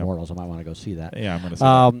incredible in Immortals. I might want to go see that. Yeah, I'm going to say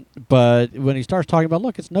that. But when he starts talking about,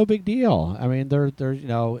 look, it's no big deal. I mean, there's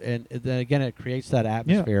and then again, it creates that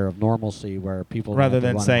atmosphere of normalcy where people Rather don't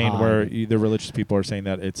have than to saying run and where hide. the religious people are saying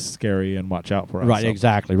that it's scary and watch out for us. Right, So-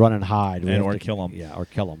 exactly, run and hide, We And have or to- kill 'em. Yeah, or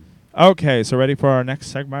kill them. Okay, so ready for our next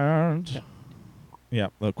segment? Yeah,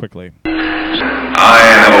 quickly. I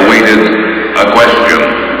have awaited a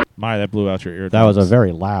question. My, that blew out your ear. That was a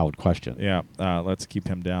very loud question. Yeah, let's keep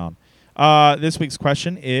him down. This week's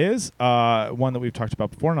question is one that we've talked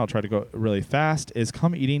about before, and I'll try to go really fast. Is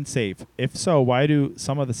cum eating safe? If so, why do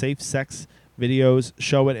some of the safe sex videos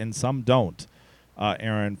show it and some don't?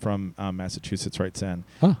 Aaron from Massachusetts writes in.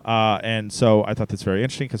 And so I thought that's very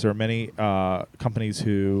interesting because there are many companies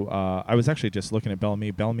who I was actually just looking at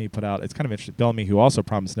Bellamy. Bellamy put out, it's kind of interesting, Bellamy, who also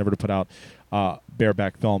promised never to put out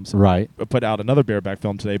bareback films, Right. put out another bareback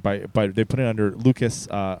film today, but they put it under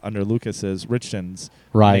Lucas's Richton's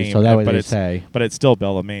Right, name, so that way but they it's, say. but it's still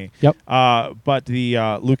Bellamy. Yep. But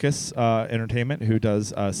the Lucas Entertainment, who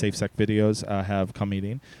does safe sex videos, have cum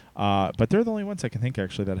eating. But they're the only ones I can think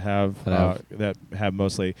actually that have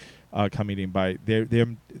mostly cum eating. By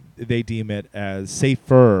they deem it as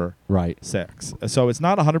safer sex. So it's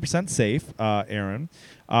not 100% safe, Aaron.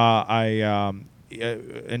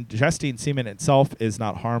 Ingesting semen itself is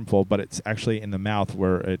not harmful, but it's actually in the mouth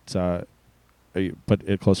where it. Put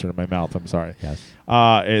it closer to my mouth. I'm sorry. Yes.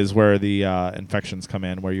 Is where the infections come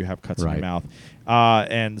in, where you have cuts in your Right. mouth,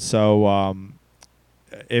 and so.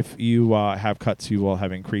 if you have cuts, you will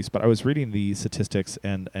have increased. But I was reading the statistics,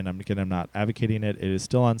 and I'm not advocating it. It is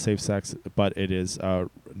still unsafe sex, but it is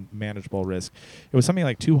manageable risk. It was something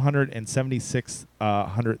like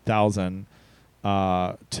 276,000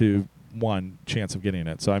 to 1 chance of getting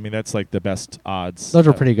it. So I mean, that's like the best odds. Those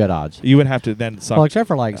are pretty good odds. You would have to then suck. Well, except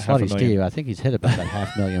for like half a Slutty million. Steve, I think he's hit about that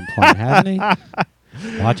 500,000 point, hasn't he?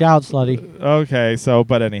 Watch out, Slutty. Okay, so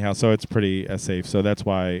but anyhow, so it's pretty safe. So that's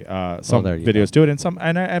why some there you videos go. do it, and some.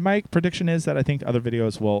 And my prediction is that I think other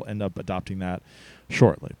videos will end up adopting that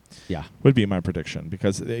shortly. Yeah. Would be my prediction,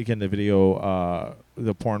 because again, the video,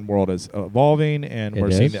 the porn world is evolving, and It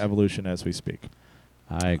we're seeing is. the evolution as we speak.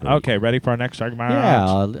 I agree. Okay, ready for our next segment?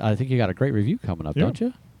 Yeah, I think you got a great review coming up, Yeah. don't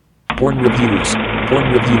you? Porn reviews,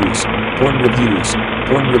 porn reviews, porn reviews,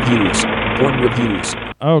 porn reviews, porn reviews.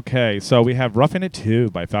 Okay, so we have Roughing It 2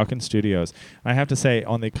 by Falcon Studios. I have to say,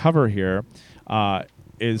 on the cover here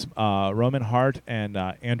is Roman Hart and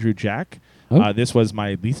Andrew Jack. Oh. This was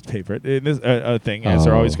my least favorite this thing, as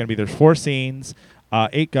they're always going to be. There's 4 scenes,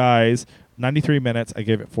 8 guys, 93 minutes. I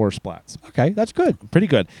gave it 4 splats. Okay, that's good. Pretty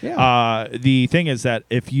good. Yeah. The thing is that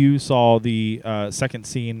if you saw the second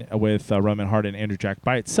scene with Roman Hart and Andrew Jack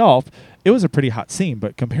by itself, it was a pretty hot scene.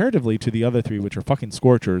 But comparatively to the other 3, which are fucking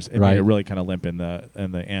scorchers, it made it really kind of limp in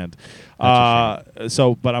the end. But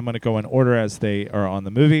I'm going to go in order as they are on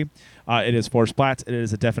the movie. It is 4 splats. It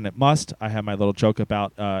is a definite must. I have my little joke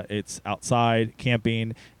about it's outside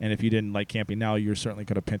camping, and if you didn't like camping now, you're certainly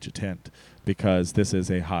going to pinch a tent, because this is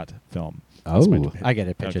a hot film. That's my Oh, I get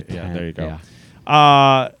it. Pitch Okay, it. yeah, there you go.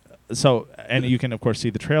 Yeah. So, and you can of course see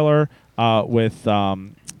the trailer with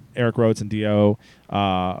Eric Rhodes and Dio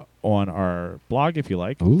on our blog if you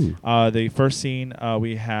like. Ooh. The first scene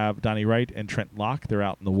we have Donnie Wright and Trent Locke. They're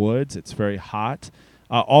out in the woods. It's very hot.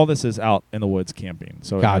 All this is out in the woods camping.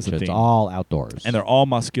 So it has Gotcha. a It's theme. all outdoors. And they're all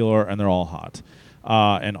muscular and they're all hot,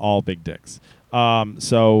 and all big dicks.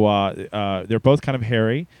 They're both kind of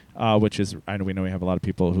hairy, which is we know we have a lot of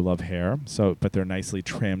people who love hair. So, but they're nicely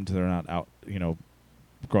trimmed. They're not out,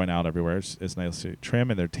 growing out everywhere. It's nicely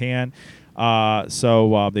trim, and they're tan.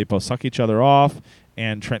 They both suck each other off.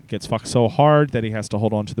 And Trent gets fucked so hard that he has to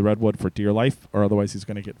hold on to the redwood for dear life, or otherwise he's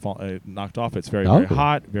going to get knocked off. It's very, very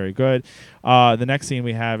hot, very good. The next scene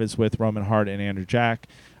we have is with Roman Hart and Andrew Jack,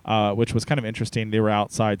 which was kind of interesting. They were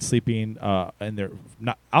outside sleeping, and they're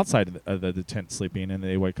not outside of the tent sleeping, and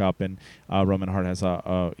they wake up, and Roman Hart has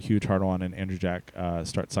a huge hard on, and Andrew Jack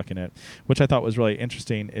starts sucking it, which I thought was really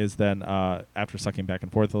interesting. Is then after sucking back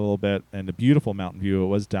and forth a little bit, and the beautiful mountain view, it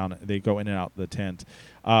was down. They go in and out the tent.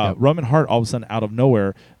 Roman Hart all of a sudden out of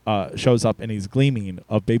nowhere shows up, and he's gleaming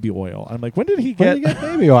of baby oil. I'm like, when did he get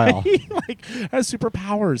baby oil? He has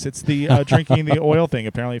superpowers. It's the drinking the oil thing.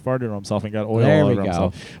 Apparently he farted on himself and got oil There all we over go.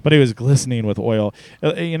 himself. But he was glistening with oil.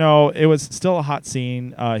 It was still a hot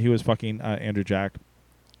scene. He was fucking Andrew Jack.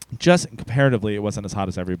 Just comparatively, it wasn't as hot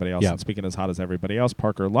as everybody else. Yeah. And speaking as hot as everybody else,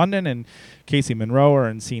 Parker London and Casey Monroe are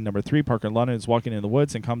in scene number 3. Parker London is walking in the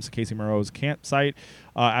woods and comes to Casey Monroe's campsite.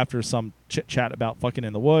 After some chit-chat about fucking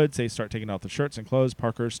in the woods, they start taking off the shirts and clothes.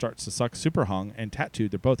 Parker starts to suck super hung and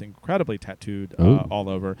tattooed. They're both incredibly tattooed all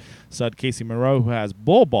over. Stud Casey Monroe, who has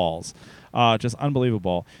bull balls. Just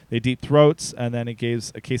unbelievable. They deep throats, and then it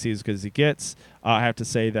gives Casey as good as he gets. I have to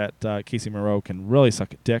say that Casey Monroe can really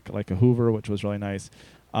suck a dick like a Hoover, which was really nice.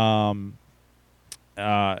 He can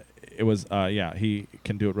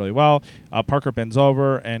do it really well. Parker bends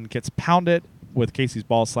over and gets pounded with Casey's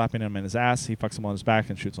ball slapping him in his ass. He fucks him on his back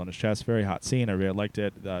and shoots on his chest. Very hot scene. I really liked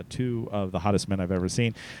it. 2 of the hottest men I've ever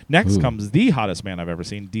seen. Next comes the hottest man I've ever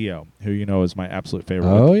seen, Dio, who you know is my absolute favorite.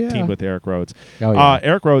 Oh, yeah. Teamed with Eric Rhodes. Oh, yeah.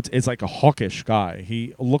 Eric Rhodes is like a hawkish guy.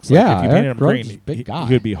 He looks like if you painted him Eric Rhodes is green, a big guy.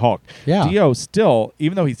 he would be Hulk. Yeah. Dio still,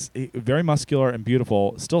 even though he's very muscular and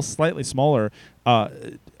beautiful, still slightly smaller,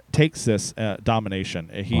 takes this domination.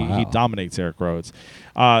 He dominates Eric Rhodes.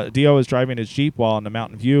 Dio is driving his Jeep while in the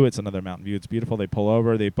Mountain View. It's another Mountain View. It's beautiful. They pull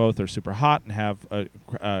over. They both are super hot and have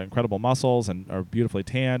incredible muscles and are beautifully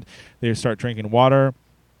tanned. They start drinking water,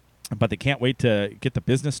 but they can't wait to get the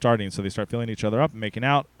business starting, so they start filling each other up and making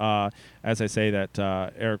out. As I say that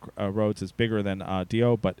Eric Rhodes is bigger than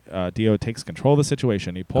Dio, but Dio takes control of the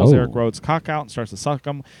situation. He pulls Eric Rhodes' cock out and starts to suck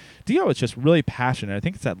him. Dio is just really passionate. I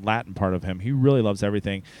think it's that Latin part of him. He really loves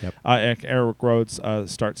everything. Yep. Eric Rhodes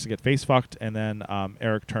starts to get face fucked, and then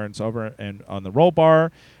Eric turns over and on the roll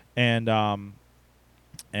bar, and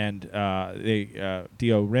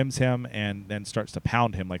Dio rims him and then starts to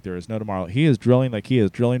pound him like there is no tomorrow. He is drilling like he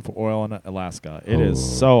is drilling for oil in Alaska. It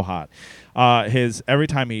is so hot. Every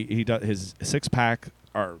time he does, his 6-pack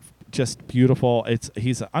are just beautiful.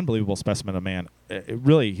 He's an unbelievable specimen of man.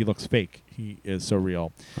 He looks fake. He is so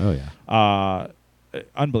real. Oh yeah.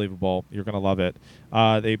 unbelievable. You're going to love it.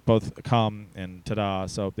 They both come and ta-da.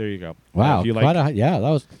 So there you go. Wow. If you that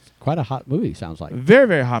was quite a hot movie, sounds like. very,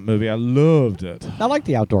 very hot movie. I loved it. I like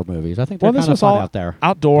the outdoor movies. I think they're Well, this kind of was fun all out there.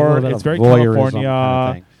 outdoor. A little bit It's of very voyeurism California. kind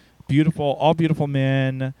of thing. Beautiful, all beautiful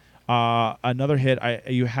men. Another hit.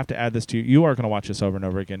 You have to add this to. You are going to watch this over and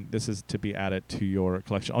over again. This is to be added to your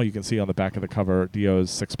collection. Oh, you can see on the back of the cover Dio's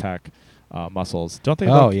six-pack muscles. Don't they?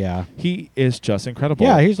 Oh, look? yeah. He is just incredible.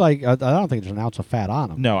 Yeah, he's like, I don't think there's an ounce of fat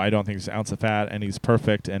on him. No, I don't think there's an ounce of fat, and he's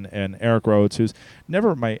perfect. And Eric Rhodes, who's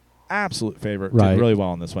never my absolute favorite, Right. did really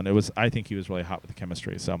well in this one. I think he was really hot with the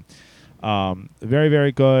chemistry. So, very,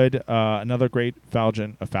 very good. Another great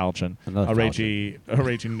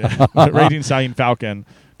raging Stallion Falcon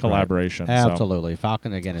collaboration. Right. So Absolutely.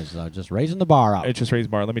 Falcon, again, is just raising the bar up. it just raised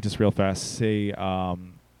bar. Let me just real fast say,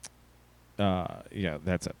 yeah,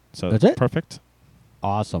 that's it. So That's it? Perfect.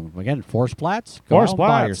 Awesome. Again, four splats. Go Four out and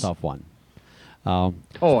buy splats. yourself one.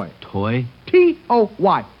 Toy.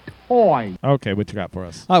 T-O-Y. Toy. Okay, what you got for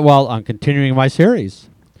us? Well, I'm continuing my series.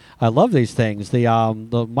 I love these things.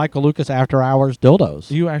 The Michael Lucas After Hours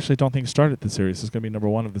dildos. You actually don't think started the series. It's going to be number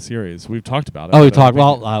one of the series. We've talked about it. Oh, we but I talked.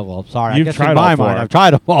 mean- Well, sorry. You've I guess tried in all my four. mind, I've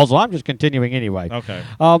tried them all, so I'm just continuing anyway. Okay.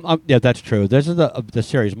 Yeah, that's true. This is the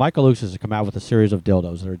series. Michael Lucas has come out with a series of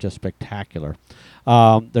dildos that are just spectacular.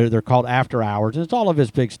 They're called After Hours, and it's all of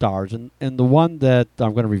his big stars. And the one that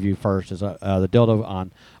I'm going to review first is the dildo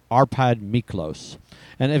on Arpad Miklos.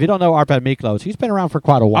 And if you don't know Arpad Miklos, he's been around for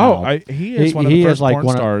quite a while. Oh, he is one of the first porn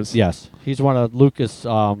one stars. Yes, he's one of Lucas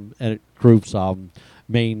Group's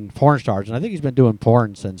main porn stars, and I think he's been doing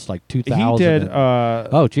porn since like 2000. He did.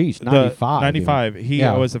 Oh, geez, 95. 95. even. He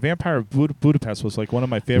Yeah. was the Vampire of Budapest. Was like one of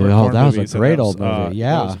my favorite Oh, porn that was a movies. and great that was, old movie,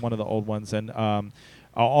 yeah. that was one of the old ones, and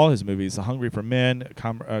all his movies: The Hungry for Men,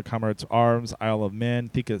 Comrades Arms, Isle of Men,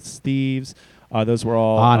 Thick as Thieves. Those were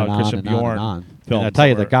all on and Christian on Bjorn and on. films. And I tell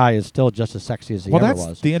you, that the guy is still just as sexy as he well, ever that's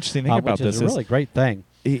was. the interesting thing about which this is a really great thing.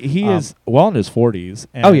 he is well in his 40s.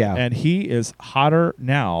 And, Oh, yeah. and he is hotter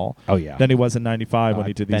now. Oh, yeah. Than he was in '95 when I'd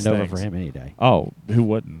he did these bend things. over for him any day. Oh, who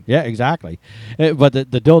wouldn't? Yeah, exactly. But the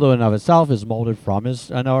dildo in and of itself is molded from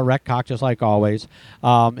his erect cock, just like always.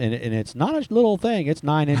 And it's not a little thing. It's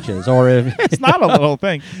 9 inches. Or if It's not a little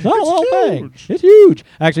thing. It's not a little thing. huge. It's huge.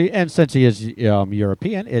 Actually, and since he is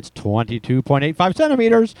European, it's 22.85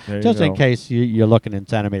 centimeters, There you just in go. case you're looking in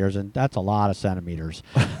centimeters, and that's a lot of centimeters.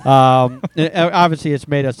 Obviously, it's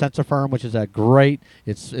made of Sensiferm, which is a great,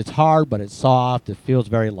 it's hard, but it's soft. It feels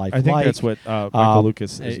very lifelike. I think that's what Michael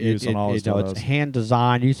Lucas is used on all his It's dildos. hand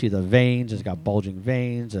designed. You see the veins. It's got bulging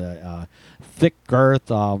veins, thick girth,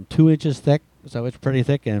 2 inches thick. So it's pretty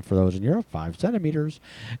thick, and for those in Europe, 5 centimeters,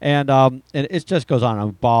 and it just goes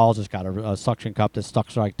on balls. It's got a suction cup that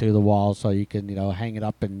sucks right to the wall, so you can hang it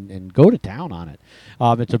up and go to town on it.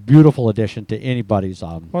 It's a beautiful addition to anybody's.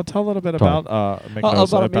 Well, tell a little bit Toy. about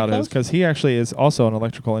Miklos, about his, Miklos? because he actually is also an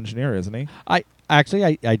electrical engineer, isn't he? I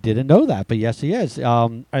didn't know that, but yes, he is.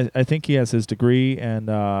 I think he has his degree,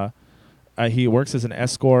 and he works as an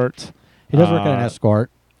escort. He does work at an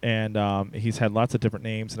escort. And he's had lots of different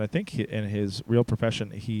names, and I think in his real profession,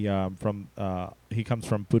 he comes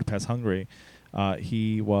from Budapest, Hungary.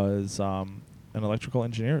 He was an electrical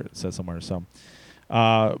engineer, it says somewhere. So,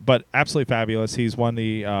 but absolutely fabulous. He's won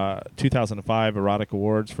the 2005 Erotic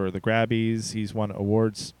Awards for the Grabbies. He's won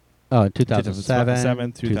awards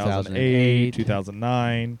 2007, 2008,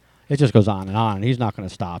 2009. It just goes on, and he's not going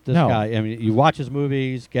to stop. This No. guy, I mean, you watch his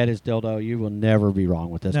movies, get his dildo, you will never be wrong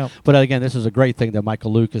with this. No. But again, this is a great thing that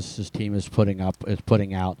Michael Lucas's team is putting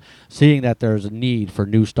out, seeing that there's a need for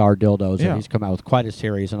new star dildos, Yeah. and he's come out with quite a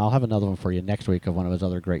series, and I'll have another one for you next week of one of his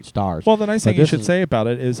other great stars. Well, the nice But thing you this should is- say about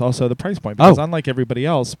it is also the price point, because Oh. unlike everybody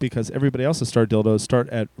else, because everybody else's star dildos start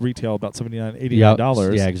at retail about $79, Yeah,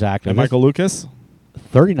 $89. yeah, exactly. And This- Michael Lucas,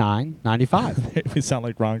 $39.95. we sound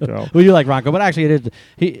like Ronco. We do like Ronco, but actually, it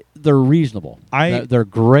is. They're reasonable. They're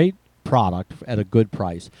great product at a good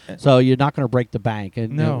price. So you're not going to break the bank,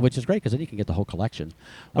 and No. which is great because then you can get the whole collection.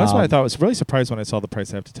 Well, that's what I thought. I was really surprised when I saw the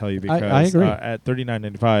price. I have to tell you, because I agree. At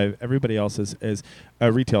 $39.95, everybody else is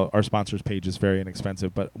retail. Our sponsors page is very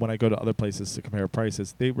inexpensive, but when I go to other places to compare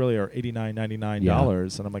prices, they really are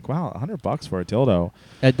 $89.99, and I'm like, wow, $100 for a dildo.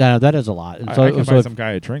 That is a lot. And I can so buy if- some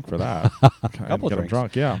guy a drink for that. couple get him drinks.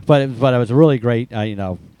 drunk, yeah. But it was really great. I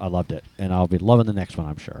loved it, and I'll be loving the next one,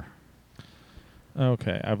 I'm sure.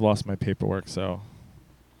 Okay, I've lost my paperwork. So,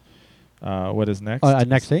 what is next?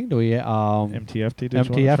 Next thing, do we MTFT? Did you wanna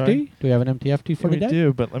MTFT? try? Do we have an MTFT for Yeah, we today?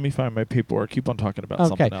 do, but let me find my paperwork. Keep on talking about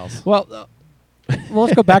something else. Well,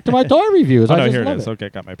 let's go back to my toy reviews. Oh, I no, just here it love is. Okay,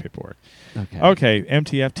 got my paperwork. Okay. Okay,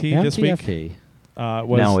 MTFT this week. MTFT.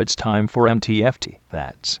 Was Now it's time for MTFT.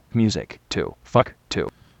 That's music to fuck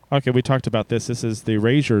Okay, we talked about this. This is the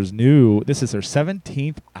Erasure's new. This is their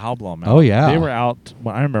 17th album. Oh, yeah. They were out.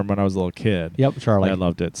 Well, I remember when I was a little kid. Yep, Charlie. I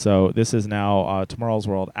loved it. So this is now Tomorrow's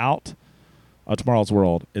World out. Tomorrow's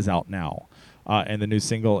World is out now, and the new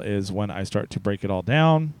single is When I Start to Break It All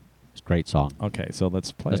Down. It's a great song. Okay, so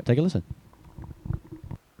let's play Let's it. take a listen.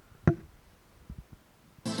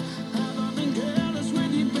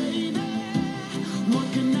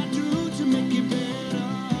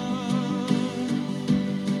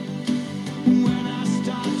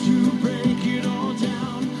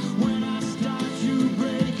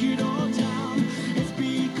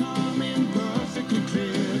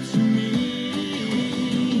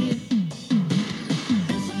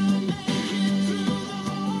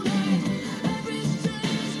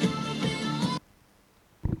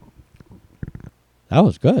 That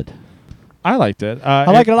was good. I liked it. I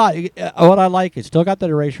like it a lot. What I like, it's still got that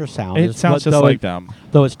Erasure sound. It sounds just like them.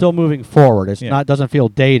 Though it's still moving forward. It's Yeah. not doesn't feel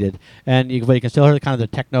dated, and but you can still hear kind of the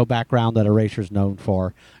techno background that Erasure's known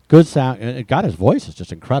for. Good sound. And God, his voice is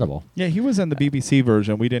just incredible. Yeah, he was in the BBC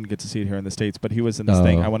version. We didn't get to see it here in the States, but he was in this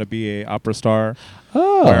thing, I Want to Be a Opera Star,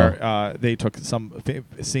 where they took some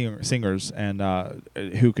singers and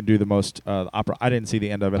who could do the most opera. I didn't see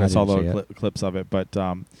the end of it. I saw didn't see little clips of it, but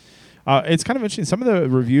it's kind of interesting. Some of the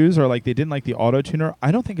reviews are like they didn't like the auto-tuner.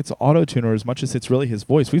 I don't think it's auto-tuner as much as it's really his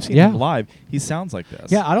voice. We've seen him live. He sounds like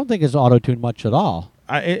this. Yeah, I don't think it's auto-tuned much at all.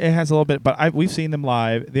 It has a little bit, but we've seen them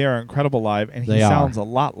live. They are incredible live, and he They sounds are. a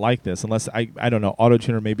lot like this. Unless I don't know,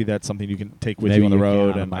 auto-tuner. Maybe that's something you can take with Maybe you on the you can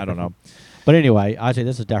road, on a and I don't know. But anyway, I say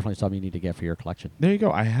this is definitely something you need to get for your collection. There you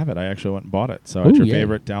go. I have it. I actually went and bought it. So Ooh, it's your yay.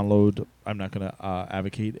 favorite download. I'm not going to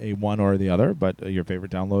advocate a one or the other, but your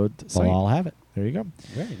favorite download site. Well, I'll have it. There you go.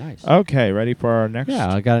 Very nice. Okay, ready for our next?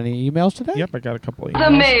 Yeah, I got any emails today? Yep, I got a couple of The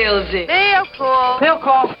emails. mailsy. Mail call. Mail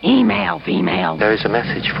call. Email, female. There is a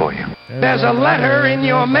message for you. There's a letter in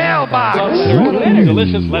your mailbox.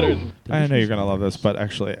 Delicious letters. I know you're going to love this, but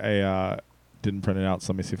actually I didn't print it out,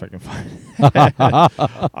 so let me see if I can find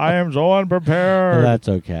it. I am so unprepared. Well, that's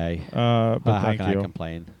okay. But how thank can you. I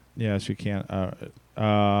complain? Yes, you can.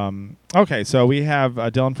 Okay, so we have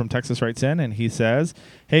Dylan from Texas writes in, and he says,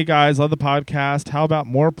 "Hey guys, love the podcast. How about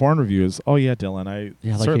more porn reviews?" Oh yeah, Dylan,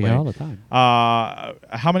 Yeah, like certainly. you hear all the time.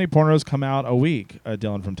 How many pornos come out a week?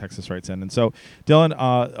 Dylan from Texas writes in, and so Dylan,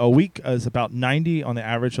 a week is about 90 on the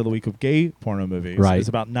average of the week of gay porno movies. Right. It's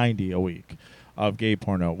about 90 a week of gay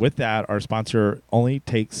porno. With that, our sponsor only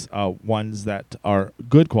takes ones that are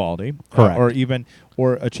good quality, Correct.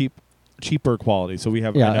 or a cheaper quality. So we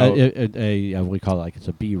have we call it like it's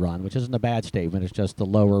a B run, which isn't a bad statement. It's just the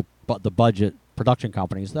lower the budget production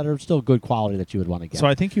companies that are still good quality that you would want to get. So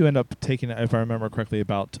I think you end up taking, if I remember correctly,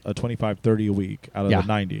 about 25-30 a week out of the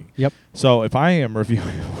 90. Yep. So if I am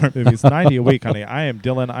reviewing porn movies 90 a week, honey, I am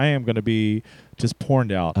Dylan. I am going to be just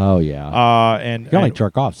porned out. Oh yeah. And you can only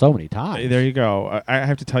jerk off so many times. There you go. I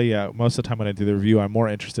have to tell you, most of the time when I do the review, I'm more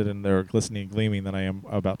interested in their glistening and gleaming than I am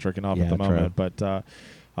about jerking off at the moment. But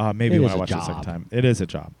maybe when I watch it the second time, it is a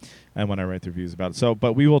job. And when I write the reviews about it. So,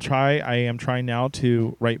 but we will try. I am trying now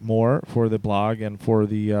to write more for the blog and for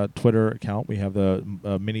the Twitter account. We have the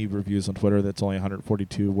mini reviews on Twitter that's only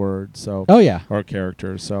 142 words. So, or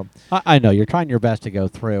characters. So, I know you're trying your best to go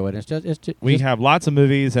through, and it's just we have lots of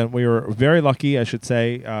movies, and we were very lucky, I should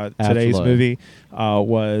say. Today's movie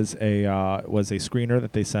was a screener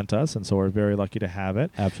that they sent us, and so we're very lucky to have it.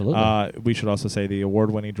 Absolutely. We should also say the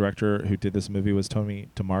award-winning director who did this movie was Tony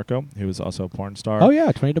DeMarco, who was also a porn star. Oh yeah,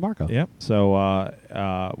 Tony DeMarco. Yeah. So,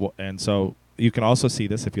 and so you can also see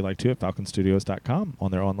this if you like to at FalconStudios.com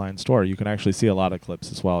on their online store. You can actually see a lot of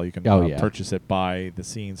clips as well. You can purchase it by the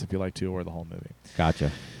scenes if you like to, or the whole movie.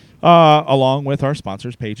 Gotcha. Along with our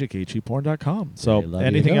sponsors page at GateCheapPorn.com. So,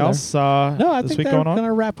 anything else no, I this think week they're going on? going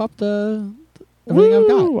to wrap up everything I've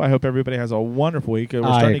got. I hope everybody has a wonderful week. We're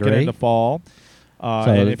starting to get into fall.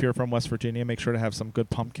 And if you're from West Virginia, make sure to have some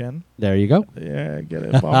good pumpkin. There you go. Yeah, get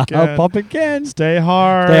it, pumpkin. Pumpkin. Stay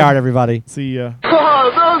hard. Stay hard, everybody. See ya.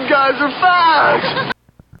 Oh, those guys are fast.